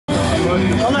I'll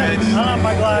have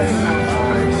my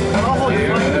glasses. I'll hold you.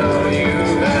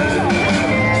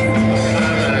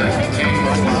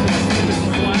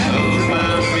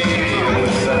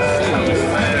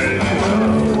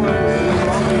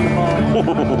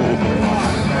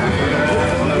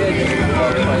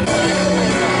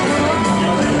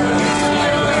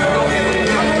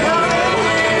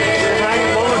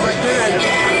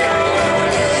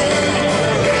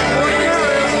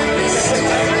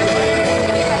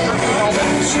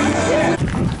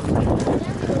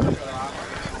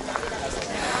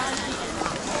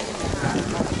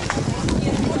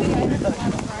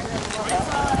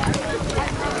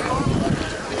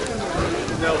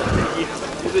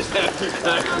 You just have to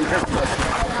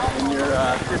in your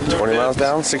 20 miles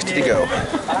down, 60 to go.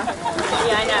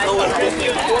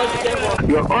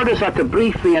 Your orders are to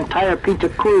brief the entire Pinta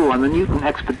crew on the Newton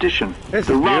expedition.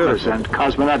 The robbers and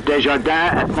cosmonaut Desjardins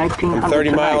at 1900 I'm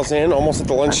 30 miles tonight. in, almost at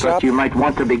the lunch stop. You might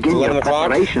want to begin 11 your o'clock.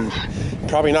 preparations.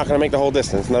 Probably not going to make the whole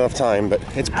distance, not enough time, but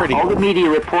it's pretty. All the media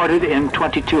reported in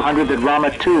 2200 that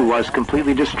Rama 2 was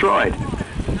completely destroyed,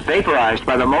 vaporized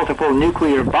by the multiple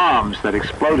nuclear bombs that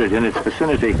exploded in its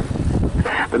vicinity.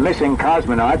 The missing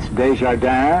cosmonauts,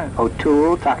 Desjardins,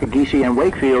 O'Toole, Takagi, and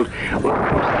Wakefield, were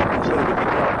considered to be dead.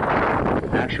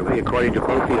 Actually, according to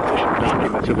both the official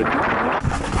documents of the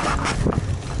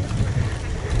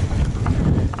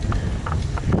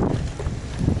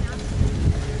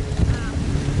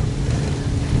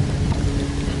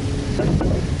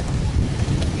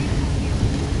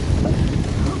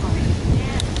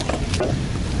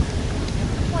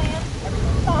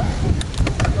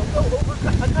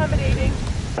accommodating.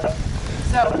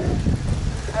 So, I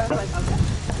was like, okay.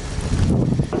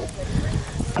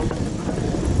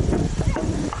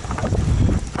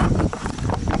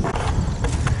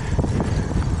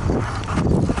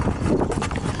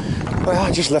 Well,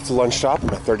 I just left the lunch stop. I'm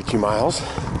at 32 miles.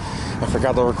 I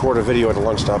forgot to record a video at the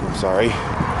lunch stop. I'm sorry.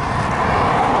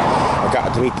 I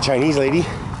got to meet the Chinese lady.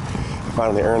 I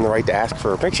finally earned the right to ask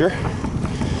for a picture.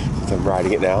 Since I'm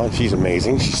riding it now, and she's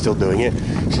amazing. She's still doing it.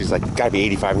 She's like, gotta be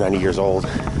 85, 90 years old.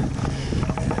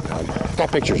 And,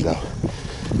 got pictures though.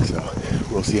 So,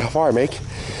 we'll see how far I make.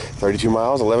 32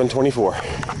 miles, 11:24.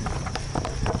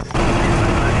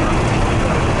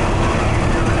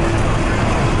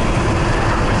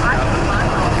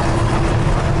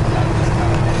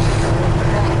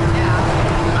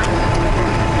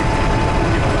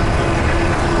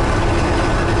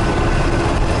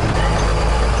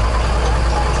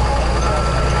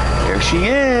 She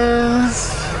is.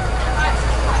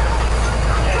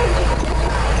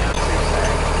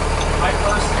 My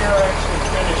first year I actually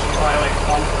finished by like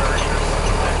 1:30 or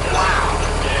something like that. Wow.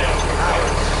 Yeah.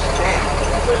 Damn.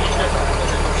 Completely different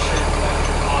shit,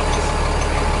 obviously.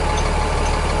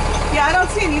 Yeah, I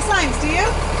don't see any signs, do you?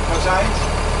 No signs?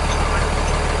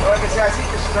 Well, like I said, I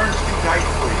think the stern's too tight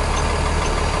for you.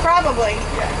 Probably.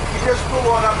 Yeah. You just pull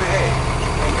on up ahead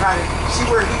and kind of see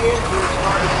where he is, where his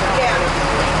car is down.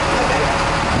 Yeah. Okay.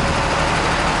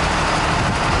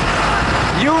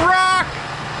 You rock!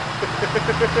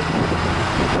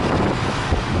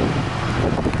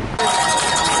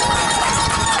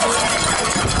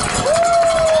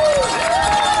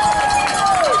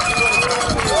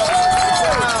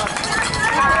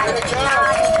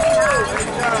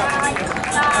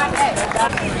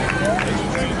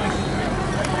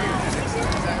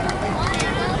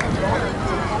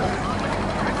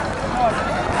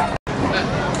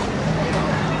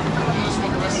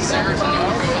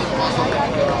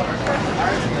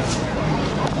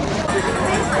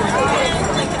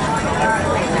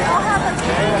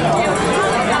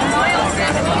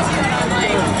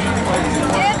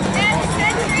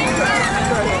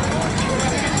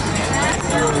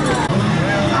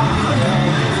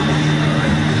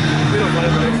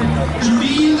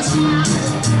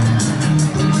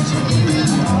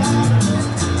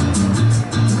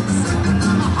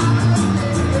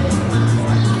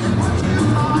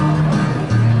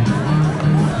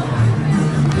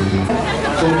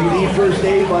 So if you need first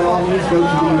aid, by all means, go to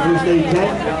the first aid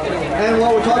tent. And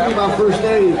while we're talking about first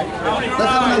aid, let's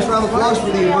have a nice round of applause for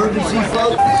the emergency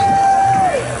folks.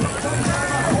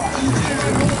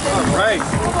 All right.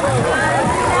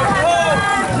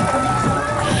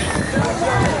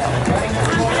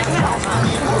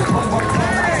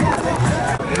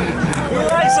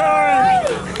 Lights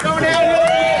on! Coming down here!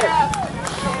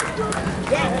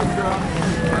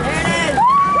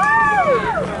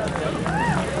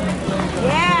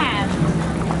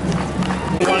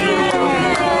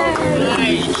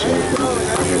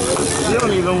 You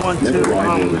don't even want to.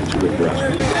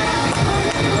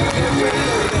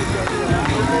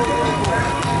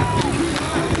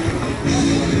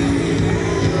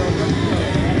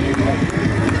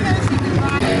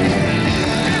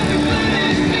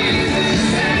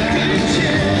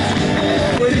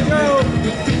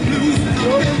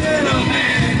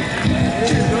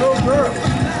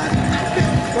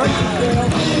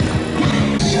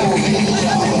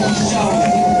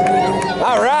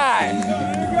 All right.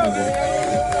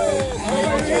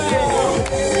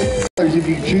 If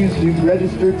you choose to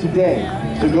register today,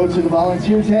 so go to the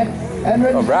volunteer tent and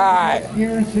register. All right. For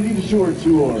the City to Shore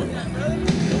tour.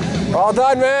 All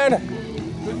done, man.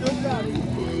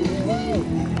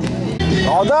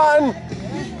 All done.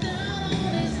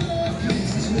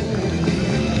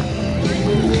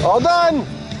 All done.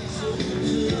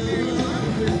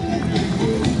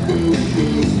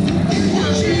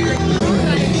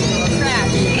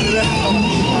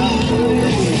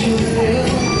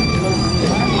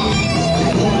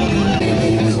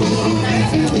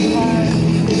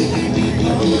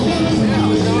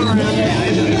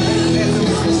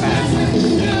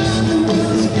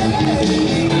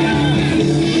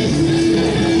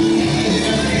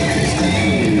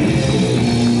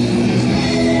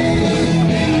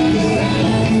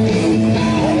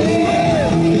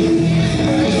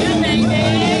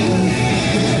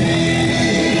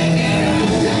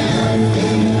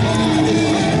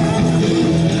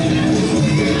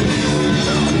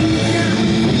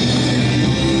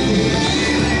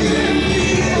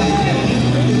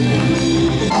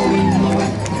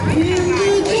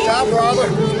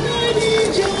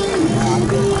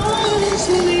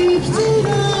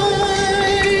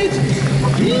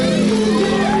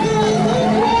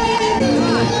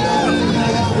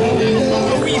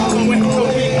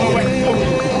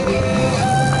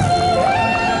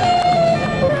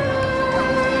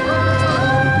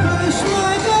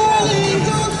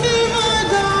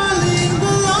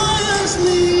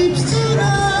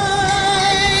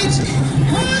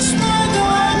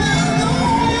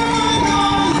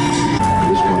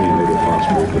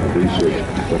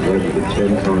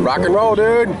 Rock and roll,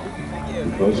 dude.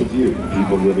 Because of you,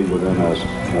 people living with MS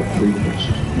have treatments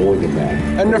more than that.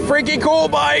 And the freaky cool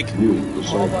bike. You, the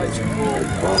cyclists, have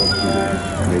volunteered,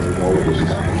 making all of this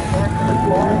happen.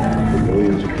 And for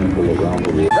millions of people around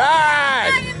the world.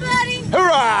 Right!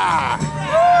 Hurrah!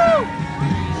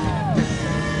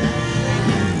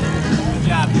 Good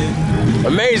job, dude.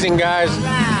 Amazing, guys.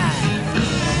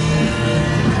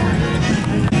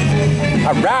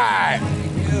 All right.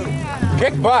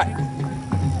 Kick butt.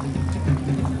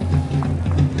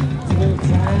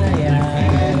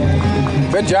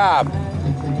 Good job.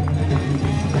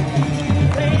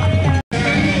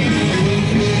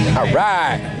 All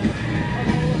right.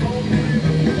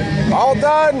 All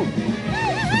done.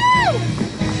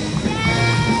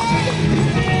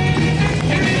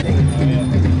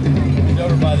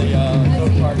 Over by the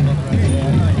boat park on the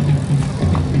right.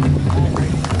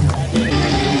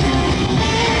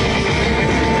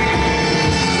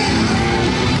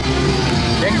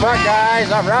 Kick butt,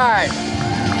 guys. All right.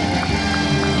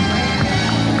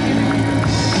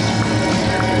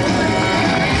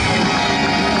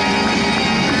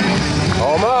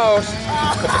 Almost.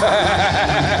 All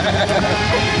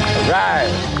right.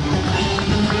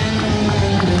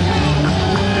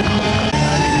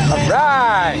 All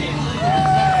right.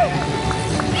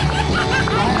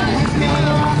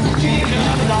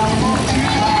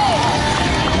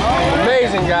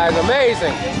 Amazing, guys.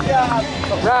 Amazing.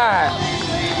 All right.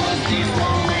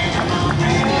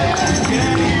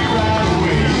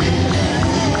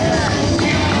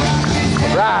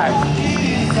 All right.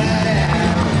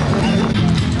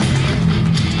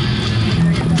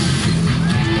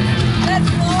 That's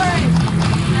Lauren.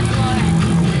 That's Lauren.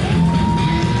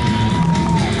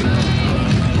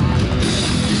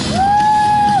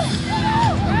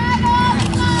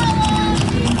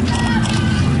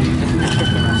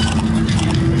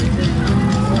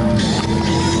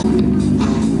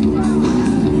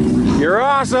 You're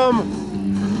awesome.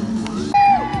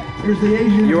 Here's the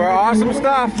Asian. You are awesome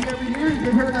stuff. Every year,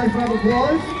 give her a nice round of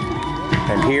applause.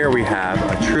 And here we have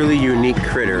a truly unique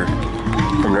critter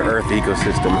from the Earth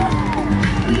ecosystem.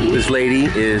 This lady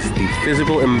is the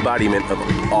physical embodiment of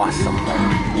awesome.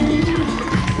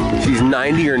 She's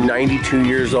 90 or 92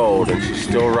 years old and she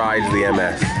still rides the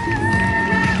MS.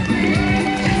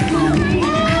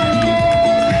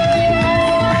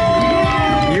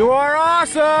 You are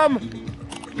awesome!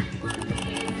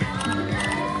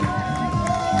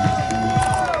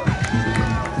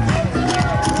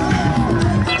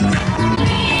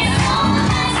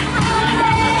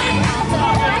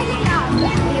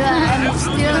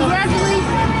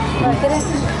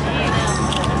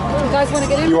 You guys want to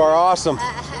get in? You are awesome.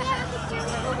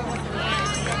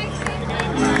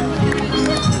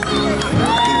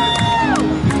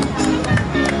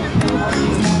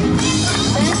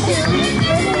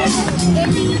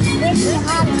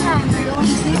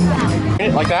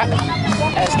 Like that?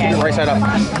 Keep it right side up.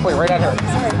 Wait, right at her.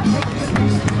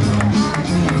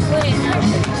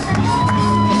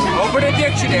 Open a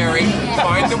dictionary,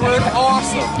 find the word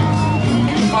awesome.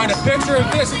 Find a picture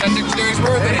of this, and that dictionary's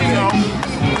worth anything.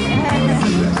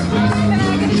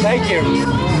 Thank you.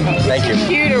 Thank you.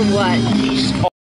 Cute or what?